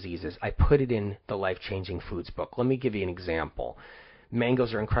illnesses and diseases. I put it in the Life-Changing Foods book. Let me give you an example.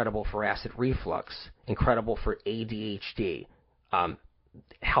 Mangoes are incredible for acid reflux, incredible for ADHD.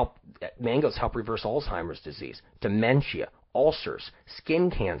 Mangoes help reverse Alzheimer's disease, dementia, ulcers,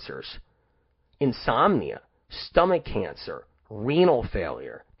 skin cancers, insomnia, stomach cancer, renal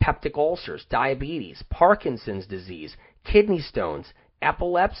failure, peptic ulcers, diabetes, Parkinson's disease, kidney stones,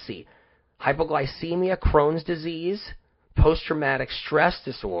 epilepsy, hypoglycemia, Crohn's disease, post-traumatic stress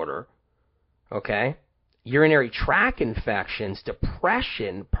disorder, urinary tract infections,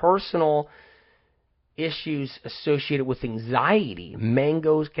 depression, personal issues associated with anxiety.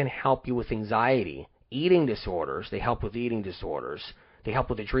 Mangoes can help you with anxiety. Eating disorders, they help with eating disorders. They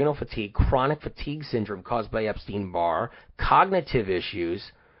help with adrenal fatigue, chronic fatigue syndrome caused by Epstein-Barr, cognitive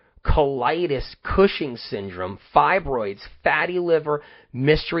issues, colitis, Cushing's syndrome, fibroids, fatty liver,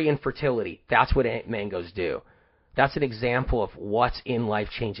 mystery infertility. That's what mangoes do. That's an example of what's in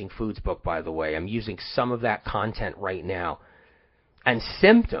Life-Changing Foods book, by the way. I'm using some of that content right now. And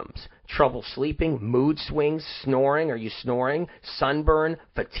symptoms: trouble sleeping, mood swings, snoring. Are you snoring? Sunburn,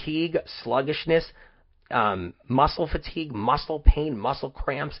 fatigue, sluggishness, muscle fatigue, muscle pain, muscle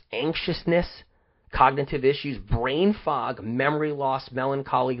cramps, anxiousness, cognitive issues, brain fog, memory loss,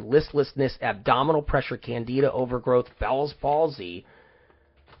 melancholy, listlessness, abdominal pressure, candida, overgrowth, Bell's palsy.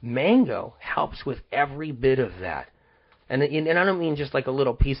 Mango helps with every bit of that. And I don't mean just like a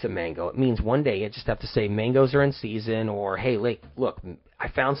little piece of mango. It means one day you just have to say mangoes are in season, or, hey, look, I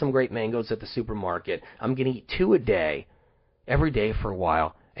found some great mangoes at the supermarket. I'm going to eat 2 a day, every day for a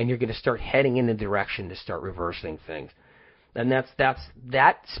while, and you're going to start heading in the direction to start reversing things. And that's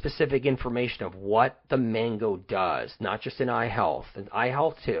that specific information of what the mango does, not just in eye health, and eye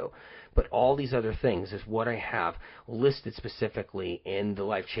health too, but all these other things is what I have listed specifically in the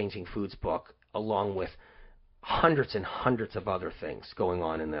Life-Changing Foods book, along with hundreds and hundreds of other things going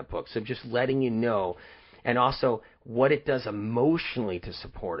on in that book. So just letting you know, and also what it does emotionally to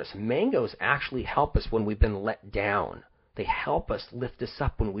support us. Mangoes actually help us when we've been let down. They help us lift us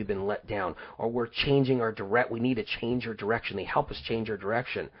up when we've been let down, or we're changing our we need to change our direction. They help us change our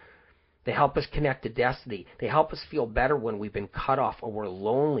direction. They help us connect to destiny. They help us feel better when we've been cut off, or we're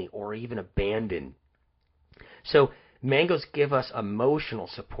lonely, or even abandoned. So mangoes give us emotional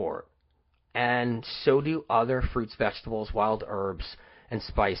support, and so do other fruits, vegetables, wild herbs, and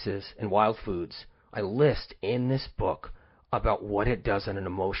spices, and wild foods. I list in this book about what it does on an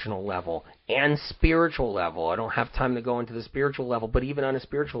emotional level and spiritual level. I don't have time to go into the spiritual level, but even on a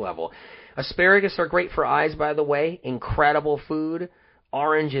spiritual level. Asparagus are great for eyes, by the way. Incredible food.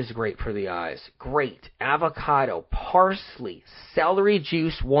 Orange is great for the eyes. Great. Avocado, parsley, celery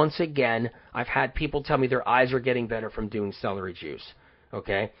juice. Once again, I've had people tell me their eyes are getting better from doing celery juice.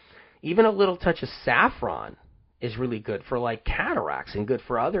 Okay? Even a little touch of saffron is really good for like cataracts and good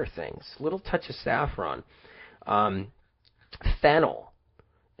for other things. A little touch of saffron. Fennel,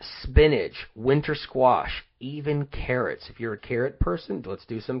 spinach, winter squash, even carrots. If you're a carrot person, let's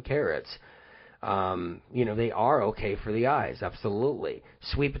do some carrots. They are okay for the eyes, absolutely.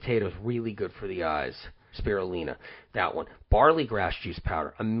 Sweet potatoes, really good for the eyes. Spirulina, that one. Barley grass juice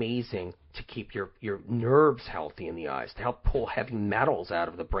powder, amazing to keep your nerves healthy in the eyes, to help pull heavy metals out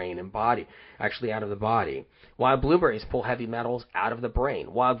of the brain and body, actually out of the body. Wild blueberries pull heavy metals out of the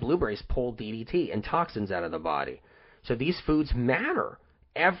brain. Wild blueberries pull DDT and toxins out of the body. So these foods matter.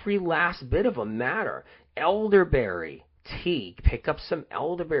 Every last bit of them matter. Elderberry tea, pick up some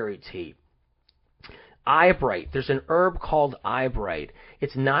elderberry tea. Eyebright. There's an herb called eyebright.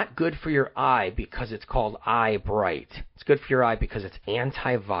 It's not good for your eye because it's called eyebright. It's good for your eye because it's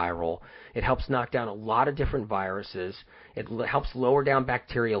antiviral. It helps knock down a lot of different viruses. It helps lower down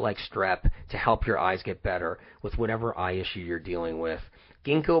bacteria like strep to help your eyes get better with whatever eye issue you're dealing with.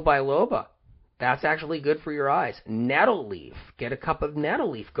 Ginkgo biloba. That's actually good for your eyes. Nettle leaf. Get a cup of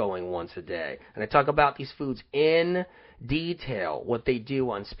nettle leaf going once a day. And I talk about these foods in detail, what they do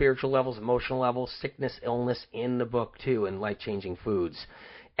on spiritual levels, emotional levels, sickness, illness, in the book too, in Life-Changing Foods.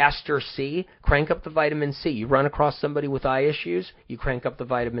 Ester C, crank up the vitamin C. You run across somebody with eye issues, you crank up the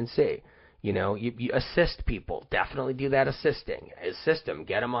vitamin C. You assist people. Definitely do that assisting. Assist them.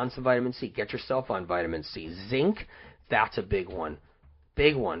 Get them on some vitamin C. Get yourself on vitamin C. Zinc, that's a big one.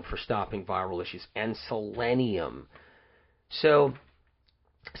 Big one for stopping viral issues. And selenium. So,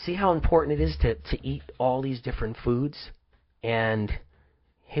 see how important it is to eat all these different foods? And,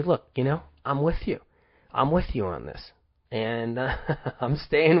 hey, look, I'm with you. I'm with you on this. And I'm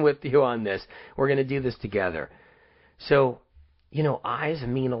staying with you on this. We're going to do this together. So, eyes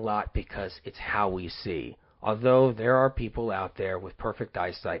mean a lot because it's how we see. Although there are people out there with perfect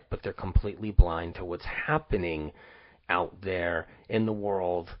eyesight, but they're completely blind to what's happening out there in the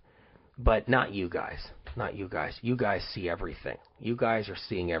world. But not you guys. Not you guys. You guys see everything. You guys are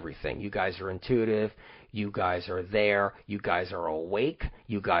seeing everything. You guys are intuitive. You guys are there. You guys are awake.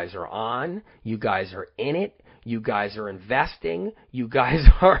 You guys are on. You guys are in it. You guys are investing. You guys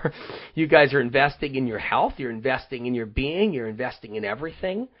are investing in your health. You're investing in your being. You're investing in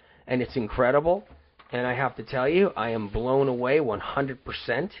everything. And it's incredible. And I have to tell you, I am blown away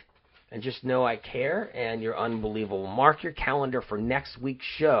 100%. And just know I care, and you're unbelievable. Mark your calendar for next week's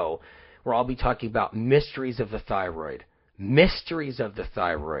show, where I'll be talking about mysteries of the thyroid. Mysteries of the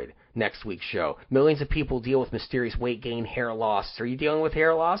thyroid. Next week's show. Millions of people deal with mysterious weight gain, hair loss. Are you dealing with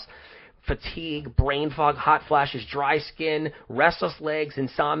hair loss? Fatigue, brain fog, hot flashes, dry skin, restless legs,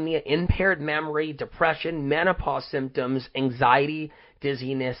 insomnia, impaired memory, depression, menopause symptoms, anxiety,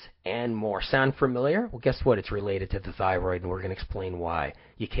 dizziness, and more. Sound familiar? Well, guess what? It's related to the thyroid, and we're going to explain why.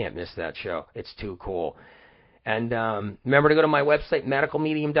 You can't miss that show. It's too cool. And remember to go to my website,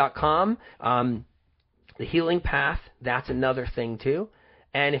 medicalmedium.com. The Healing Path, that's another thing, too.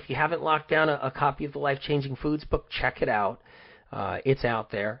 And if you haven't locked down a copy of the Life Changing Foods book, check it out. It's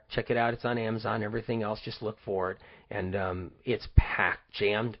out there. Check it out. It's on Amazon. Everything else, just look for it. And it's packed,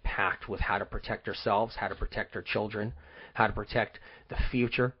 jam-packed with how to protect ourselves, how to protect our children, how to protect the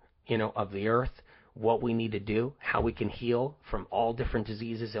future, of the earth, what we need to do, how we can heal from all different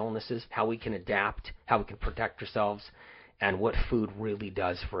diseases, illnesses, how we can adapt, how we can protect ourselves, and what food really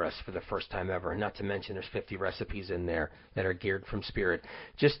does for us for the first time ever. Not to mention there's 50 recipes in there that are geared from spirit.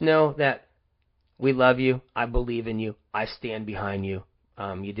 Just know that we love you. I believe in you. I stand behind you.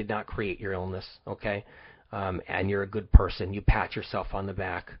 You did not create your illness, okay? And you're a good person. You pat yourself on the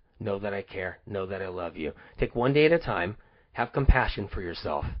back. Know that I care. Know that I love you. Take one day at a time. Have compassion for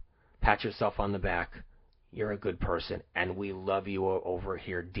yourself. Pat yourself on the back. You're a good person, and we love you over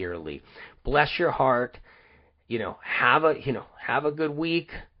here dearly. Bless your heart. Have a good week.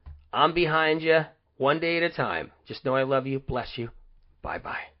 I'm behind you. One day at a time. Just know I love you. Bless you.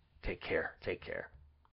 Bye-bye. Take care. Take care.